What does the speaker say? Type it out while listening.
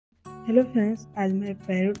Hello friends, आज मैं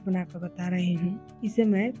parrot बनाकर बता रही हूँ। इसे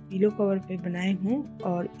मैं पिलो कवर पे बनाई हूँ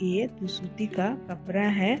और ये दुसूती का कपड़ा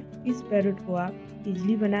है। इस पैरोट को आप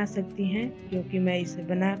इजीली बना सकती हैं क्योंकि मैं इसे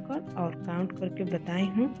बनाकर और काउंट करके बताई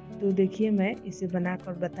हूँ। तो देखिए, मैं इसे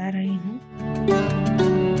बनाकर बता रही हूँ।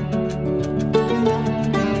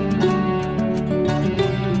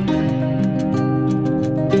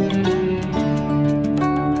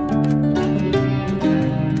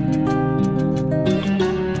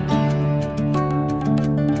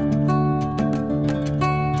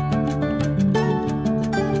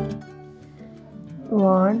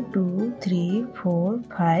 1 2 3 4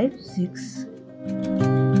 5 6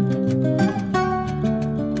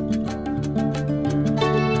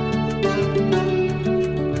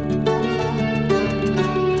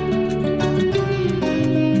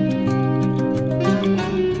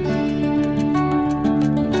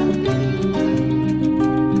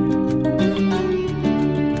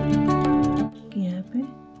 यहाँ पे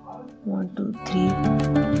 1 2 3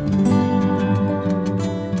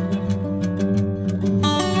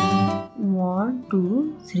 1 2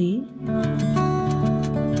 3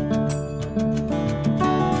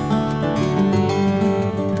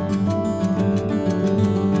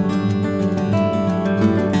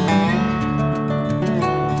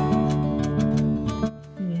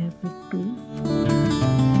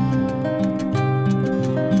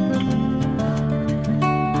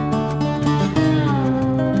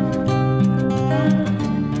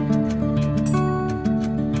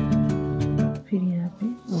 फिर यहाँ पे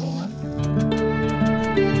 1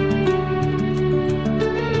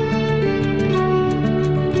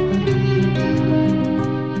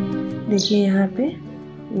 देखिए यहाँ पे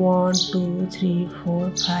 1 2 3 4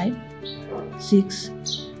 5 6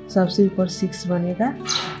 सबसे ऊपर 6 बनेगा,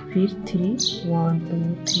 फिर 3 1 2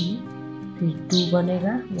 3 फिर 2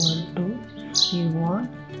 बनेगा 1 2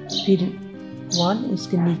 फिर 1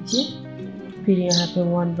 उसके नीचे, फिर यहाँ पे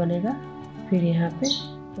 1 बनेगा, फिर यहाँ पे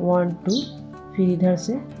 1 2 फिर इधर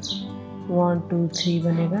से 1 2 3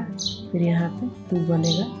 बनेगा, फिर यहाँ पे 2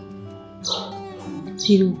 बनेगा,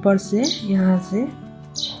 फिर ऊपर से यहाँ से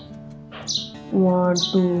 1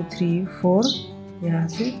 2 3 4 यहाँ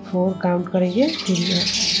से 4 काउंट करेंगे, फिर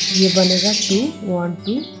ये बनेगा 2 1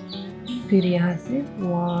 2 फिर यहाँ से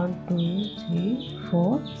 1 2 3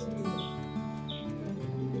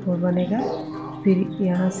 4 बनेगा, फिर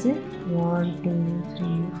यहाँ से 1 2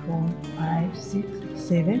 3 4 5 6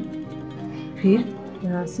 7 फिर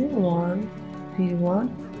यहाँ से 1 फिर 1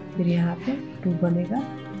 फिर यहाँ पे 2 बनेगा,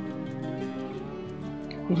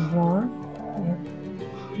 फिर 1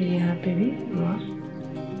 फिर यहाँ पे भी 1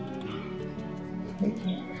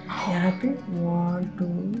 यहाँ पे 1 2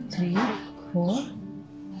 3 4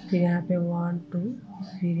 फिर यहाँ पे 1 2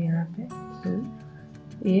 फिर यहाँ पे 2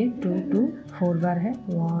 2 2 4 बार है 1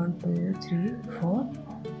 2 3 4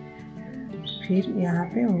 फिर यहाँ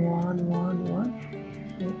पे 1 1 1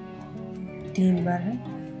 3 बार है,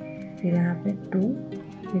 फिर यहाँ पे 2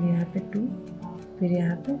 फिर यहाँ पे 2 फिर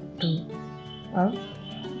यहाँ पे 2। अब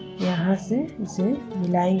यहाँ से इसे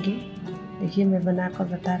मिलाएंगे। देखिए, मैं बनाकर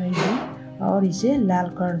बता रही हूँ और इसे लाल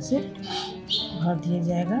कलर से भर दिया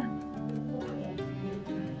जाएगा।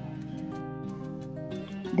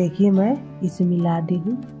 देखिए, मैं इसे मिला दी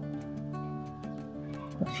हूँ।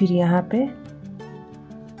 फिर यहाँ पे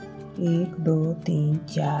 1 2 3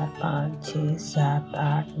 4 5 6 7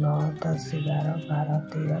 8 9 10 11 12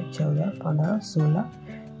 13 14 15 16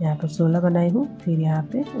 यहाँ पर 16 बनाई हूँ। फिर यहाँ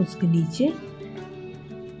पे उसके नीचे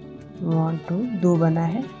 1 2 2 बना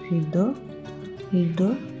है, फिर 2 फिर 2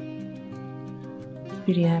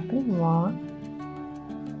 फिर यहाँ पे 1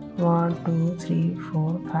 1 2 3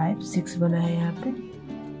 4 5 6 बना है यहाँ पे,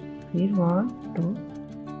 फिर 1 2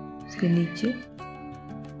 उसके नीचे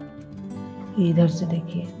इधर से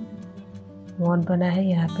देखिए 1 बना है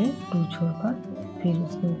यहाँ पे 2 छोड़कर, फिर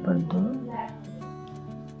उसके ऊपर 2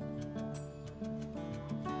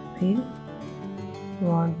 फिर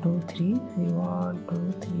 1 2 3 फिर 1 2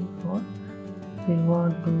 3 4 फिर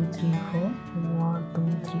 1 2 3 4 फिर 1 2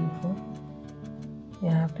 3 4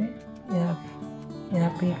 यहाँ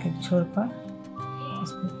पे एक छोड़कर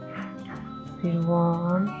फिर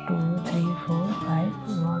 1 2 3 4 5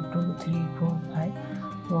 1 2 3 4 5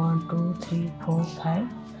 1 2 3 4 5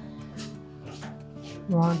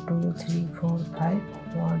 1 2 3 4 5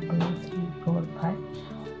 1 2 3 4 5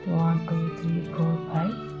 1 2 3 4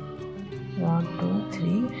 5 1 2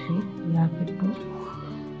 3 फिर यहाँ पे 2।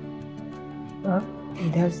 अब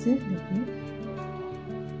इधर से देखिए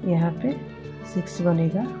यहाँ पे 6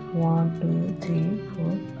 बनेगा 1 2 3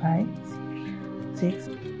 4 5 6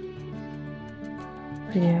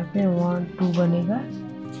 फिर यहाँ पे 1 2 बनेगा,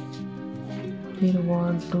 फिर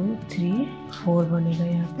 1 2 3 4 बनेगा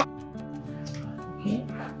यहाँ पे। ओके,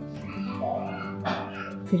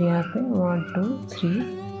 फिर यहाँ पे 1 2 3,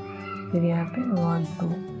 फिर यहाँ पे 1 2।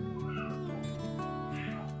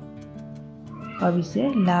 अब इसे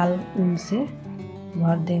लाल ऊन से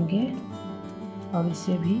भर देंगे। अब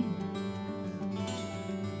इसे भी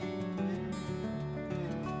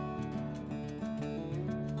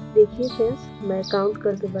देखिए फ्रेंड्स, मैं काउंट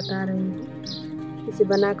करके बता रही हूँ। इसे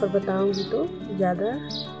बनाकर बताऊंगी तो ज़्यादा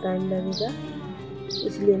टाइम लगेगा,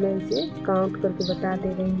 इसलिए मैं इसे काउंट करके बता दे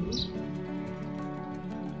रही हूँ।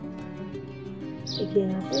 देखिए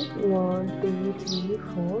यहाँ पे 1 2 3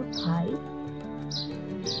 4 5,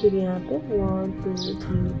 फिर यहाँ पे 1 2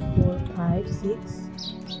 3 4 5 6,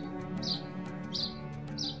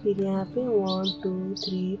 फिर यहाँ पे 1 2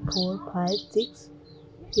 3 4 5 6,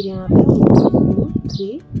 फिर यहाँ पे 1 2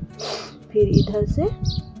 3, फिर इधर से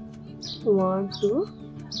 1 2,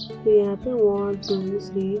 फिर यहाँ पे 1 2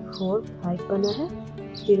 3 4 5 बना है,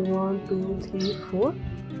 फिर 1 2 3 4,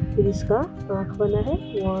 फिर इसका आँख बना है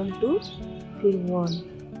 1 2, फिर 1।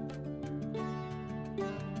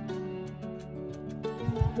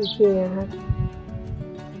 देखिए यहाँ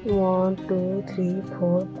 1 2 3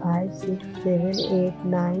 4 5 6 7 8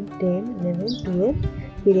 9 10 11 12,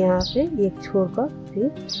 फिर यहाँ पे एक छोड़कर फिर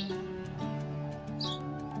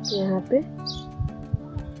यहाँ पे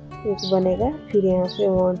एक बनेगा, फिर यहाँ पे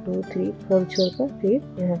 1 2 3 4 छोड़कर फिर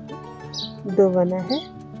यहाँ पे 2 बना है,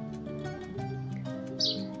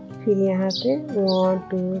 फिर यहाँ पे 1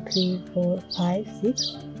 2 3 4 5 6,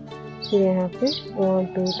 फिर यहाँ पे 1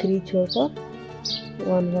 2 3 छोड़कर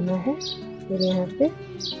 1 बना है, फिर यहाँ पे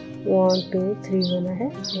 1 2 3 बना है,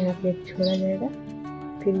 यहाँ पे एक छोड़ा जाएगा।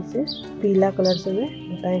 फिर इसे पीला कलर से मैं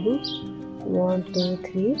बताई हूँ 1 2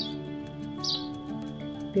 3,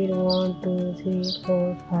 फिर 1 2 3 4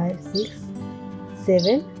 5 6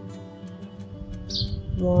 7,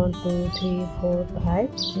 1 2 3 4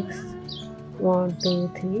 5 6, 1 2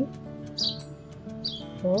 3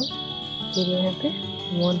 4, फिर यहाँ पे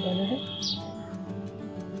 1 बना है।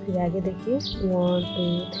 फिर आगे देखिए 1 2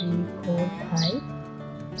 3 4 5,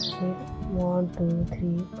 फिर 1 2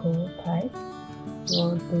 3 4 5,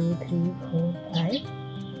 1 2 3 4 5,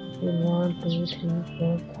 फिर 1 2 3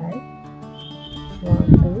 4 5, 1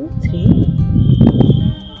 2 3,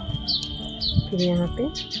 फिर यहाँ पे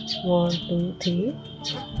 1 2 3,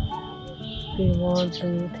 फिर 1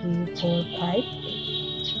 2 3 4 5,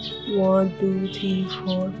 1 2 3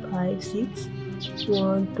 4 5 6,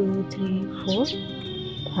 1 2 3 4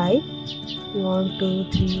 5, 1 2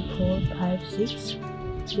 3 4 5 6,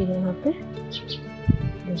 फिर यहाँ पे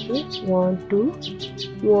देखिए 1 2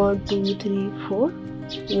 1 2 3 4,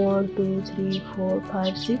 1 2 3 4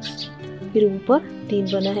 5 6, फिर ऊपर 3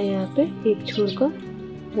 बना है, यहाँ पे एक छोड़कर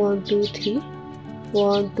 1 2 3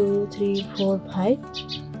 1 2 3 4 5,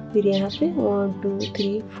 फिर यहाँ पे 1 2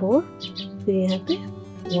 3 4, फिर यहाँ पे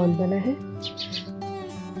 1 बना है।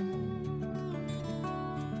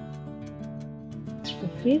 तो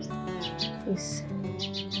फिर इस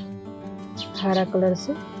हरा कलर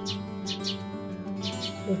से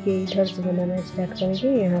देखिए इधर से बनाना स्टार्ट करेंगे।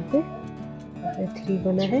 यहाँ पे 3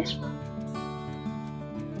 बना है,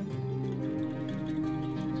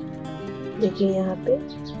 देखिए यहाँ पे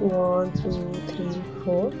 1 2 3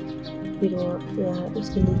 4, फिर यहाँ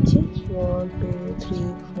इसके नीचे 1 2 3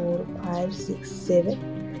 4 5 6 7,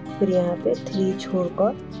 फिर यहाँ पे 3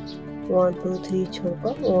 छोड़कर 1 2 3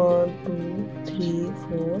 छोड़कर 1 2 3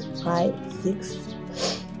 4 5 6,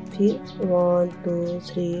 फिर 1 2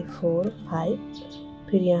 3 4 5,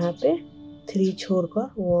 फिर यहाँ पे 3 छोड़कर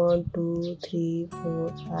 1 2 3 4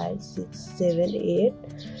 5 6 7 8,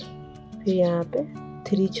 फिर यहाँ पे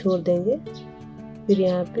 3 छोड़ देंगे, फिर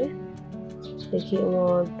यहाँ पे देखिए 1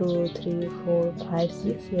 2 3 4 5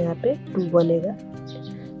 6, यहाँ पे 2 बनेगा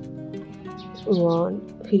 1,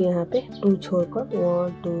 फिर यहाँ पे 2 छोड़कर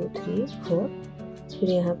 1 2 3 4, फिर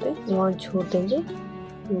यहाँ पे 1 छोड़ देंगे 1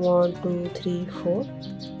 2 3 4,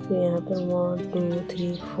 फिर यहाँ पे 1 2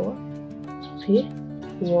 3 4, फिर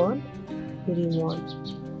 1, फिर 1,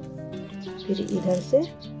 फिर इधर से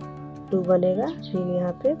 2 बनेगा, फिर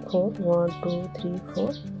यहाँ पे 4 1 2 3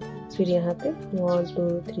 4, फिर यहाँ पे 1 2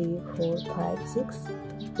 3 4 5 6,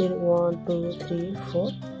 फिर 1 2 3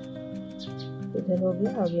 4, इधर हो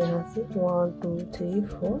गया। अब यहाँ से 1 2 3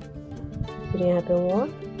 4, फिर यहाँ पे 1,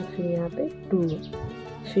 फिर यहाँ पे 2,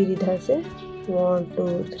 फिर इधर से 1 2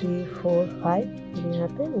 3 4 5, फिर यहाँ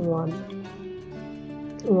पे 1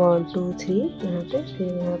 1 2 3, यहाँ पे फिर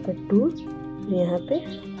यहाँ पे 2, फिर यहाँ पे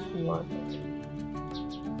 1।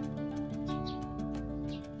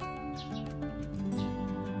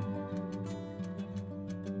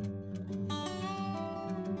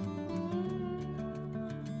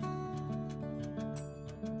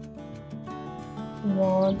 1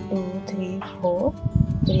 2 3 4,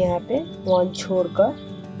 फिर यहाँ पे 1 छोड़कर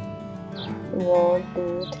 1 2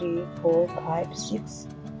 3 4 5 6,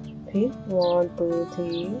 फिर 1 2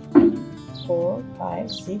 3 4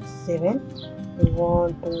 5 6 7,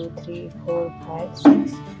 1 2 3 4 5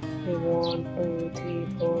 6, फिर 1 2 3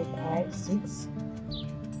 4 5 6,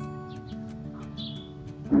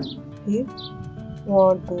 फिर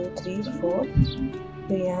 1 2 3 4,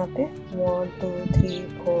 फिर यहाँ पे 1 2 3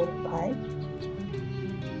 4 5,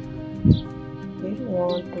 फिर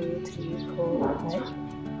 1 2 3 4 5,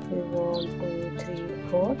 फिर 1 2 3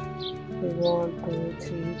 4, फिर 1 2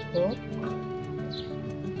 3 4,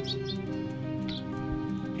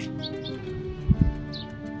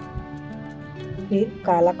 फिर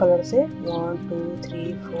काला कलर से 1 2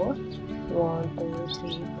 3 4, 1 2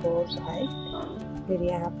 3 4 5, फिर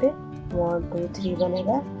यहाँ पे 1 2 3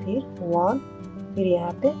 बनेगा, फिर 1, फिर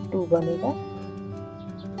यहाँ पे 2 बनेगा,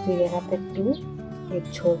 फिर यहाँ पे 2 एक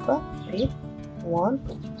छोड़कर, फिर 1,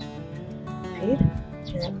 फिर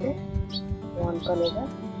यहाँ पे 1 बनेगा,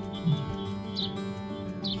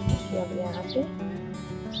 अब यहाँ पे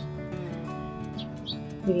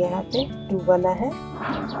फिर यहाँ पे 2 बना है,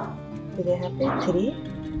 फिर यहाँ पे 3,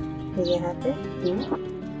 फिर यहाँ पे 2,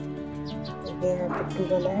 फिर यहाँ पे 2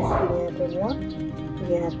 बना है, फिर यहाँ पे 1, फिर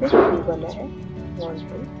यहाँ पे 2 बना है, 1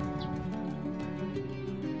 2।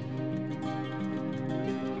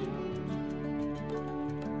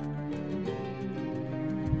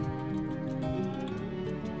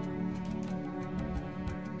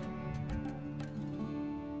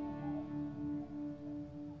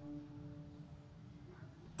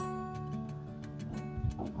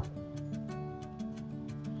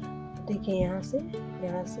 देखिए यहाँ से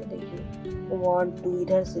देखिए 1 2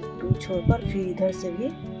 इधर से 2 छोड़कर, फिर इधर से भी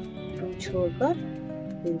 2 छोड़कर,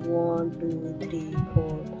 फिर 1 2 3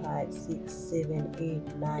 4 5 6 7 8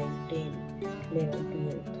 9 10 11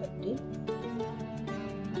 12 13,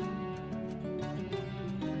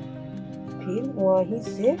 फिर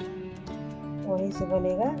वहीं से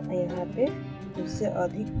बनेगा यहाँ पे, उससे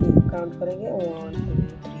अधिक काउंट करेंगे 1 2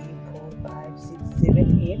 3 4 5 6 7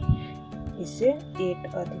 8, इससे 8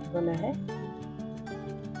 अधिक बना है,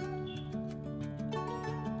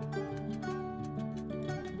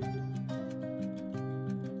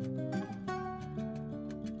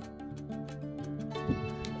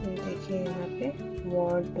 देखिए यहाँ पे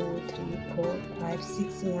 1 2 3 4 5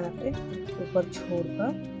 6 यहाँ पे ऊपर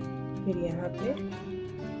छोड़कर, फिर यहाँ पे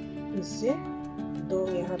इससे 2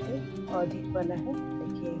 यहाँ पे अधिक बना है,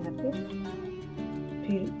 देखिए यहाँ पे,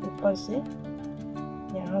 फिर ऊपर से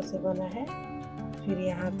यहाँ से बना है, फिर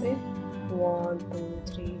यहाँ पे 1 2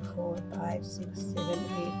 3 4 5 6 7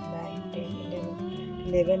 8 9 10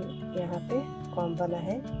 11 यहाँ पे कम बना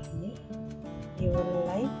है, ये वाला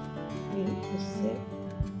लाइन, फिर उससे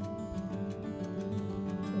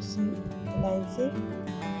उसी लाइन से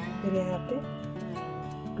फिर यहाँ पे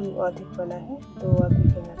 2 अधिक बना है, 2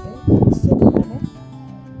 अधिक यहाँ पे इससे बना है,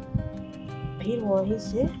 फिर वहीं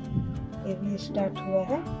से ये भी स्टार्ट हुआ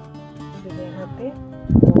है, फिर यहाँ पे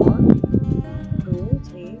 1 2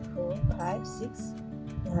 3 4 5 6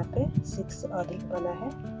 यहाँ पे 6 अधिक बना है,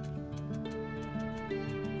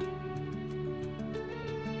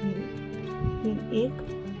 फिर एक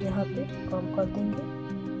यहाँ पे कम कर देंगे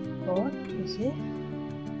और इसे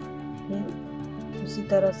फिर उसी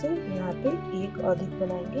तरह से यहाँ पे एक अधिक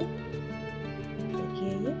बनाएंगे,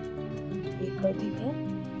 देखिए ये एक अधिक है,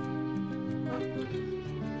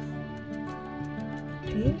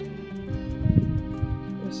 फिर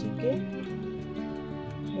उसी के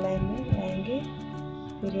लाइन में आएंगे,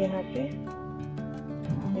 फिर यहाँ पे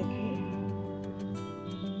देखिए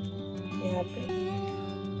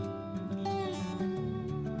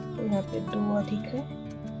यहाँ पे 2 अधिक है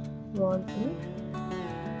 1 2,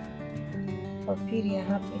 और फिर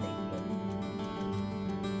यहाँ पे देखिए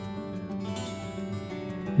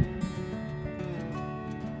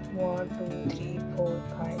 1 2 3 4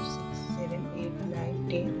 5 6 7 8 9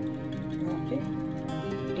 10 यहाँ पे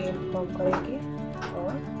 10 कम करेंगे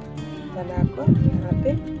और बनाकर यहाँ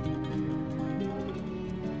पे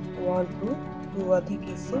 1 2 अधिक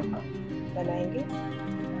इससे बनाएंगे,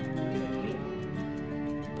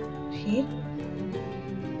 फिर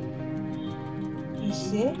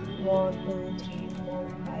इससे 1 2 3 4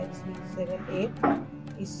 5 6 7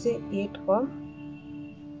 8 इससे 8 कम,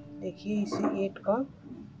 देखिए इससे 8 कम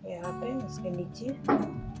यहाँ पे इसके नीचे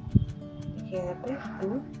देखिए यहाँ पे 2,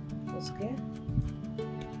 उसके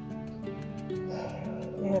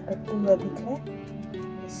यहाँ पे 2 अधिक है,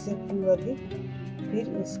 इससे 2 अधिक, फिर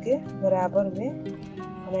इसके बराबर में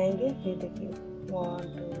बनाएंगे, फिर देखिए 1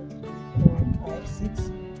 2 3 4 5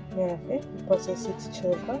 6 यहाँ पे ऊपर से 6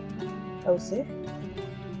 छोड़कर और उसे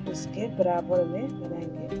इसके बराबर में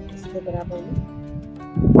बनाएंगे, इसके बराबर में।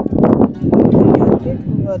 यहाँ पे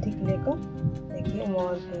 2 अधिक लेकर देखिए 1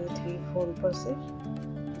 2 3 4 ऊपर से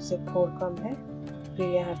 4 कम है, फिर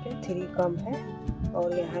यहाँ पे 3 कम है और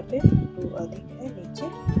यहाँ पे 2 अधिक है नीचे,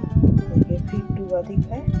 देखिए फिर 2 अधिक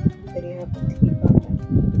है, फिर यहाँ पे 3 कम है,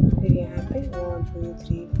 फिर यहाँ पे 1 2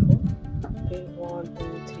 3 4, फिर 1 2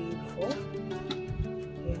 3 4,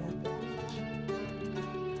 यहाँ पे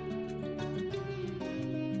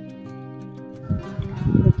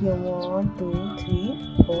देखिए 1 2 3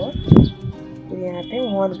 4, फिर यहाँ पे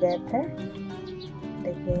 1 गैप है,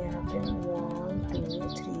 देखिए यहाँ पे 1 2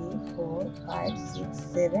 3 4 5 6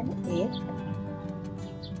 7 8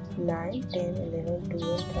 9 10 11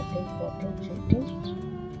 12 13 14 15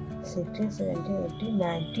 16 17 18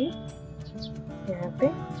 19, यहाँ पे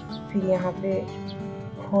फिर यहाँ पे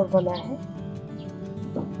 4 बना है,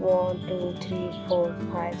 1 2 3 4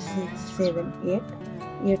 5 6 7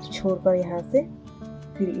 8 छोड़कर यहाँ से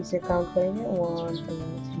फिर इसे काउंट करेंगे 1 2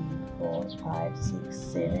 3 4 5 6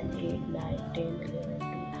 7 8 9 10 11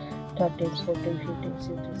 12 13 14 15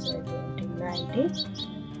 16 17 18 19,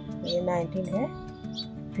 ये 19 है।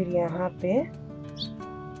 फिर यहाँ पे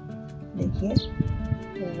देखिए 1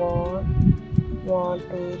 1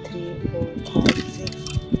 2 3 4 5 6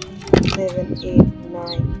 7 8 9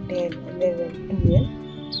 10 11 12,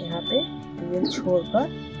 यहाँ पे 12 छोड़कर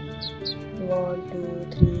 1 2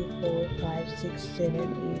 3 4 5 6 7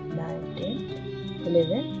 8 9 10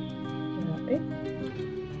 11, यहाँ पे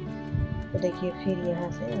तो देखिए फिर यहाँ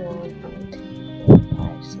से 1 2 3 4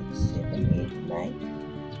 5 6 7 8 9,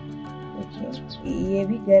 देखिए ये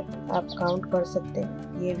भी गैप आप काउंट कर सकते हैं,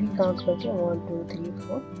 ये भी काउंट करके 1 2 3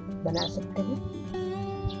 4 बना सकते हैं।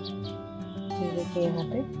 फिर देखिए यहाँ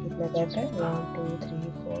पे कितना गैप है 1 2 3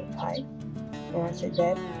 4 5, यहाँ से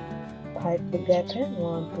गैप 5 पे गैप है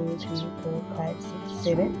 1 2 3 4 5 6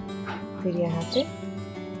 7, फिर यहाँ पे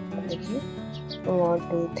देखिए 1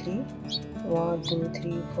 2 3 1 2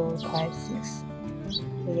 3 4 5 6,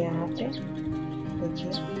 फिर यहाँ पे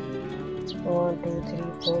देखिए 1 2 3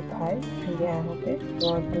 4 5, फिर यहाँ पे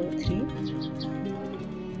 1 2 3,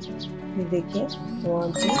 फिर देखिए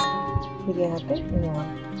 1 2, फिर यहाँ पे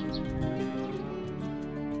 1।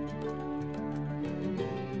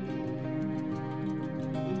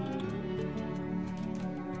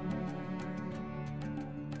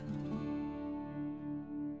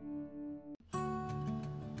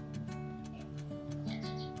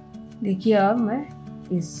 देखिए अब मैं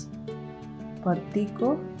इस पत्ती को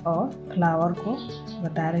और फ्लावर को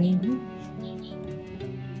बता रही हूँ।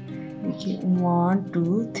 देखिए 1 2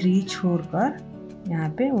 3 छोड़कर यहाँ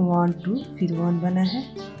पे 1 2 फिर 1 बना है,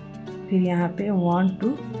 फिर यहाँ पे 1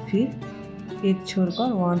 2 फिर 1 छोड़कर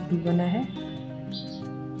 1 2 बना है,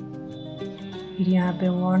 फिर यहाँ पे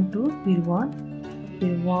 1 2 फिर 1,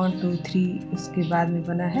 फिर 1 2 3 उसके बाद में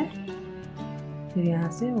बना है, फिर यहाँ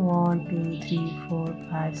से 1 2 3 4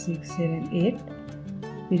 5 6 7 8,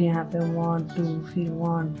 फिर यहाँ पे 1 2 फिर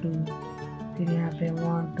 1 2, फिर यहाँ पे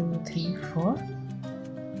 1 2 3 4।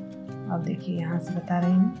 अब देखिए यहाँ से बता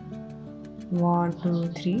रही हूँ 1 2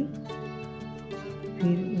 3,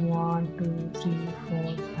 फिर 1 2 3 4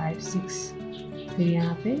 5 6, फिर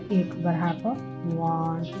यहाँ पे एक बढ़ाकर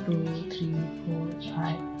 1 2 3 4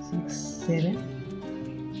 5 6 7,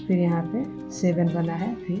 फिर यहाँ पे 7 बना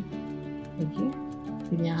है, फिर देखिए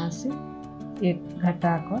फिर यहाँ से एक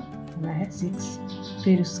घटाकर बना है 6,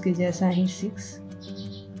 फिर उसके जैसा ही 6,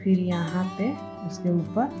 फिर यहाँ पे उसके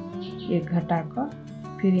ऊपर एक घटाकर,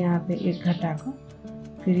 फिर यहाँ पे एक घटाकर,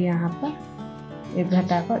 फिर यहाँ पर एक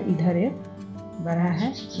घटाकर इधर एक बढ़ा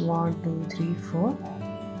है 1 2 3 4।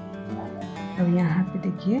 अब यहाँ पे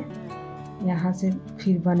देखिए यहाँ से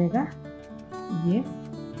फिर बनेगा ये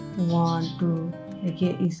 1 2,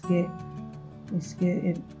 देखिए इसके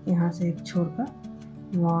यहाँ से एक छोड़कर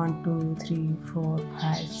 1 2 3 4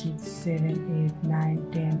 5 6 7 8 9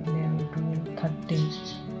 10 11 12 13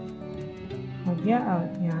 हो गया। और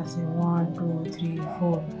यहाँ से 1 2 3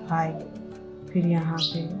 4 5, फिर यहाँ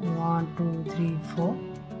पे 1 2 3 4,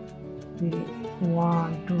 फिर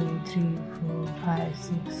 1 2 3 4 5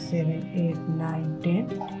 6 7 8 9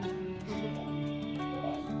 10,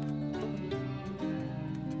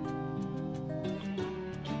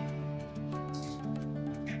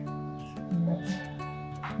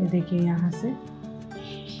 देखिए यहाँ से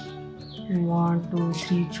 1 2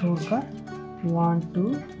 3 छोड़कर 1 2,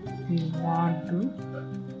 फिर 1 2,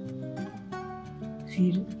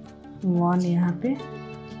 फिर 1 यहाँ पे,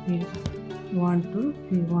 फिर 1 2,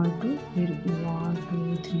 फिर 1 2, फिर 1 2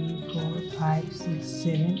 3 4 5 6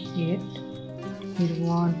 7 8, फिर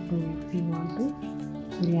 1 2, फिर 1 2,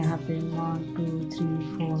 फिर यहाँ पे 1 2 3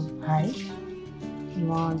 4 5,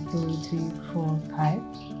 1 2 3 4 5,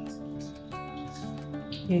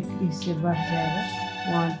 एक इससे बढ़ जाएगा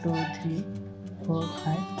 1 2 3 4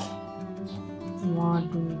 5, 1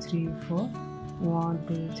 2 3 4, 1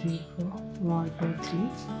 2 3 4, 1 2 3,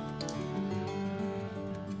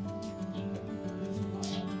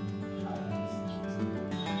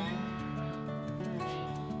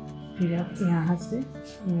 फिर अब यहाँ से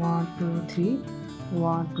 1 2 3,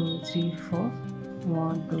 1 2 3 4,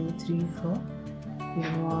 1 2 3 4, फिर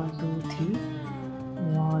 1 2 3,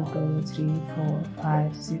 1 2 3 4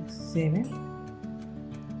 5 6 7,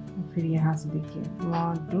 फिर यहाँ से देखिए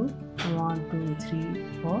 1 2 1 2 3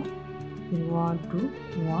 4, फिर 1 2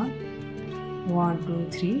 1 1 2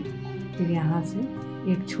 3, फिर यहाँ से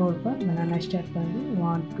एक छोर पर बनाना स्टार्ट करेंगे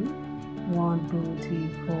 1 2 1 2 3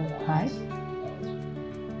 4 5,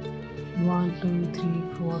 1 2 3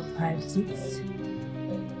 4 5 6,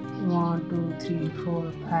 1 2 3 4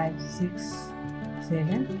 5 6 7,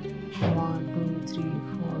 1 2 3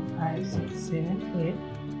 4 5 6 7 8,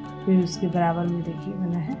 फिर उसके बराबर में देखिए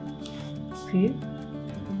बना है, फिर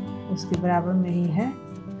उसके बराबर में ही है,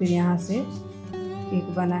 फिर यहाँ से एक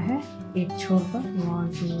बना है एक छोर पर 1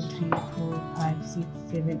 2 3 4 5 6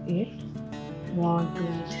 7 8, 1 2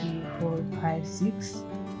 3 4 5 6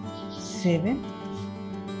 7,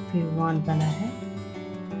 फिर 1 बना है।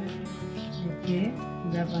 देखिए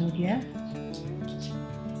पूरा बन गया।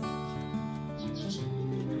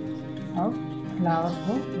 अब फ्लावर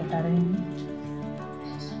को बता रहे हैं।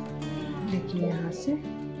 देखिए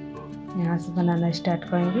यहाँ से बनाना स्टार्ट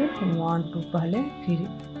करेंगे 1 2 पहले, फिर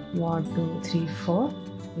 1 2 3 4,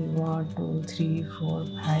 फिर 1 2 3 4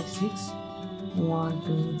 5 6, 1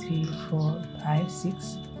 2 3 4 5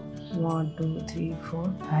 6, 1 2 3 4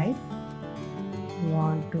 5,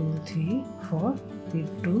 1 2 3 4, फिर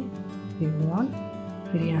 2, फिर 1,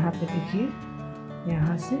 फिर यहाँ पे देखिए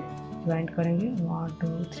यहाँ से ज्वाइन करेंगे 1 2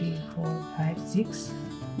 3 4 5 6,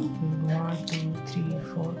 फिर 1 2 3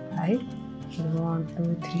 4 5, फिर 1 2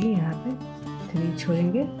 3, यहाँ पे 3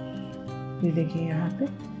 छोड़ेंगे, फिर देखिए यहाँ पे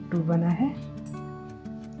 2 बना है,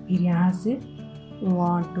 फिर यहाँ से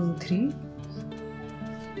 1 2 3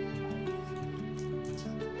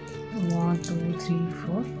 1 2 3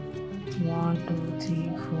 4, 1 2 3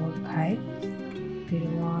 4 5, फिर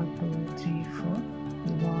 1 2 3 4,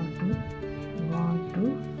 1 2 1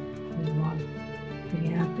 2, फिर 1, फिर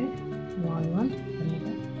यहाँ पे 1 1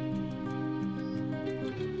 बनेगा।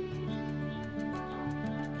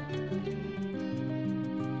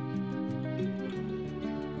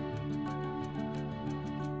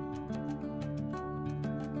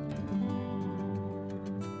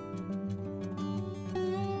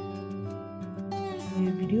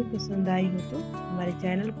 ये वीडियो पसंद आई हो तो हमारे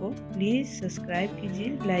चैनल को प्लीज़ सब्सक्राइब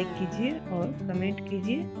कीजिए, लाइक कीजिए और कमेंट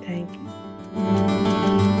कीजिए। Thank you.